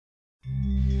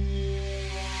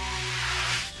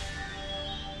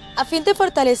A fin de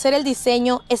fortalecer el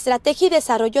diseño, estrategia y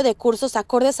desarrollo de cursos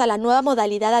acordes a la nueva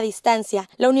modalidad a distancia,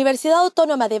 la Universidad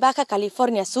Autónoma de Baja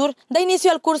California Sur da inicio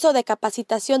al curso de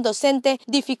capacitación docente,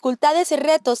 Dificultades y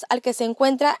retos al que se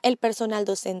encuentra el personal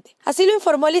docente. Así lo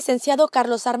informó el licenciado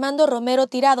Carlos Armando Romero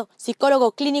Tirado,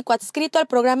 psicólogo clínico adscrito al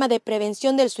programa de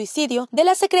prevención del suicidio de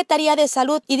la Secretaría de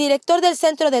Salud y director del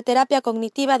Centro de Terapia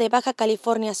Cognitiva de Baja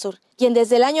California Sur, quien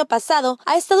desde el año pasado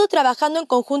ha estado trabajando en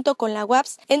conjunto con la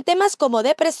UABCS en temas como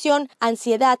depresión,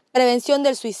 ansiedad, prevención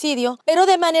del suicidio, pero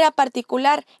de manera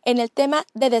particular en el tema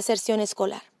de deserción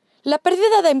escolar. La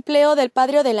pérdida de empleo del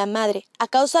padre o de la madre a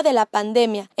causa de la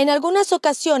pandemia en algunas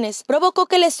ocasiones provocó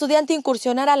que el estudiante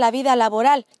incursionara a la vida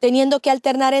laboral, teniendo que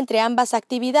alternar entre ambas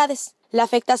actividades. La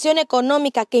afectación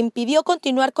económica que impidió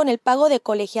continuar con el pago de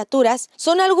colegiaturas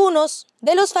son algunos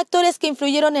de los factores que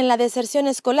influyeron en la deserción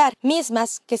escolar,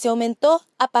 mismas que se aumentó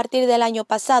a partir del año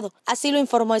pasado, así lo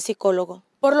informó el psicólogo.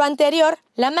 Por lo anterior,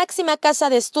 la máxima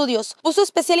casa de estudios puso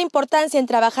especial importancia en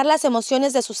trabajar las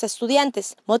emociones de sus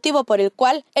estudiantes, motivo por el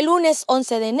cual el lunes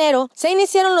 11 de enero se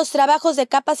iniciaron los trabajos de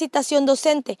capacitación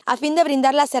docente a fin de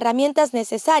brindar las herramientas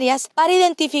necesarias para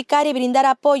identificar y brindar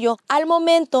apoyo al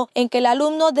momento en que el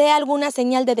alumno dé alguna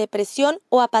señal de depresión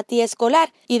o apatía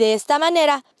escolar y de esta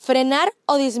manera frenar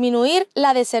o disminuir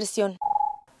la deserción.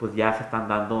 Pues ya se están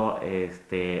dando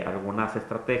algunas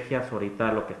estrategias.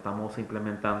 Ahorita lo que estamos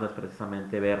implementando es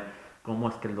precisamente ver cómo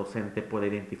es que el docente puede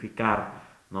identificar,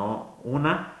 ¿no?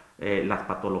 Las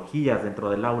patologías dentro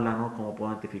del aula, ¿no? Cómo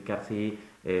puedo identificar si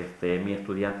mi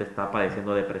estudiante está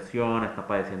padeciendo depresión, está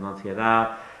padeciendo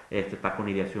ansiedad, está con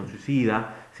ideación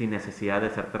suicida, sin necesidad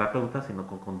de ser terapeuta, sino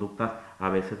con conductas a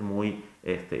veces muy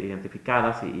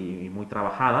identificadas y muy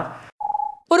trabajadas.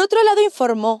 Por otro lado,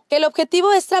 informó que el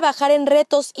objetivo es trabajar en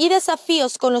retos y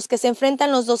desafíos con los que se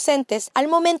enfrentan los docentes al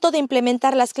momento de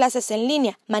implementar las clases en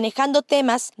línea, manejando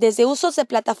temas desde usos de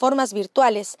plataformas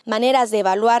virtuales, maneras de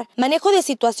evaluar, manejo de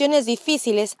situaciones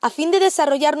difíciles, a fin de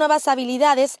desarrollar nuevas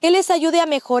habilidades que les ayude a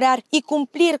mejorar y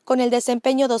cumplir con el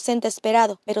desempeño docente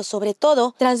esperado, pero sobre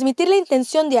todo, transmitir la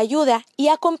intención de ayuda y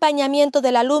acompañamiento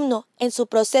del alumno en su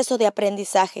proceso de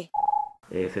aprendizaje.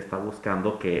 Se está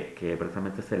buscando que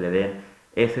precisamente se le den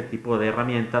ese tipo de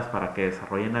herramientas para que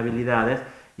desarrollen habilidades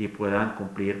y puedan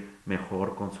cumplir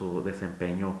mejor con su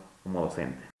desempeño como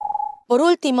docente. Por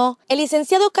último, el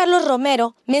licenciado Carlos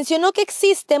Romero mencionó que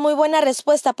existe muy buena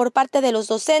respuesta por parte de los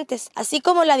docentes, así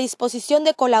como la disposición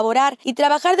de colaborar y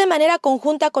trabajar de manera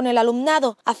conjunta con el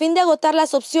alumnado a fin de agotar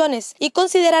las opciones y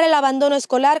considerar el abandono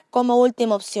escolar como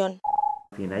última opción.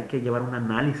 Hay que llevar un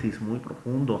análisis muy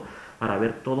profundo para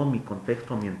ver todo mi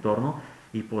contexto, mi entorno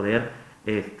y poder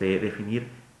definir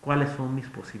cuáles son mis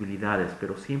posibilidades,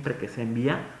 pero siempre que sea en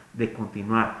vía de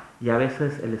continuar. Y a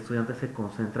veces el estudiante se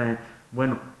concentra en,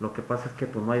 bueno, lo que pasa es que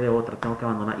pues no hay de otra, tengo que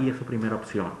abandonar, y es su primera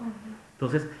opción.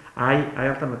 Entonces hay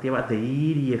alternativas de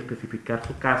ir y especificar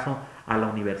su caso a la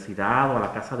universidad o a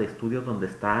la casa de estudios donde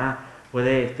está,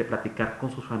 puede platicar con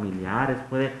sus familiares,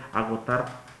 puede agotar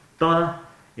todas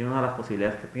y una de las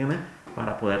posibilidades que tiene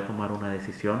para poder tomar una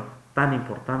decisión tan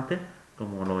importante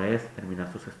como lo es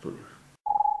terminar sus estudios.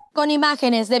 Con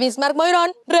imágenes de Bismarck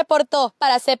Moirón, reportó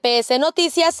para CPS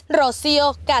Noticias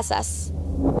Rocío Casas.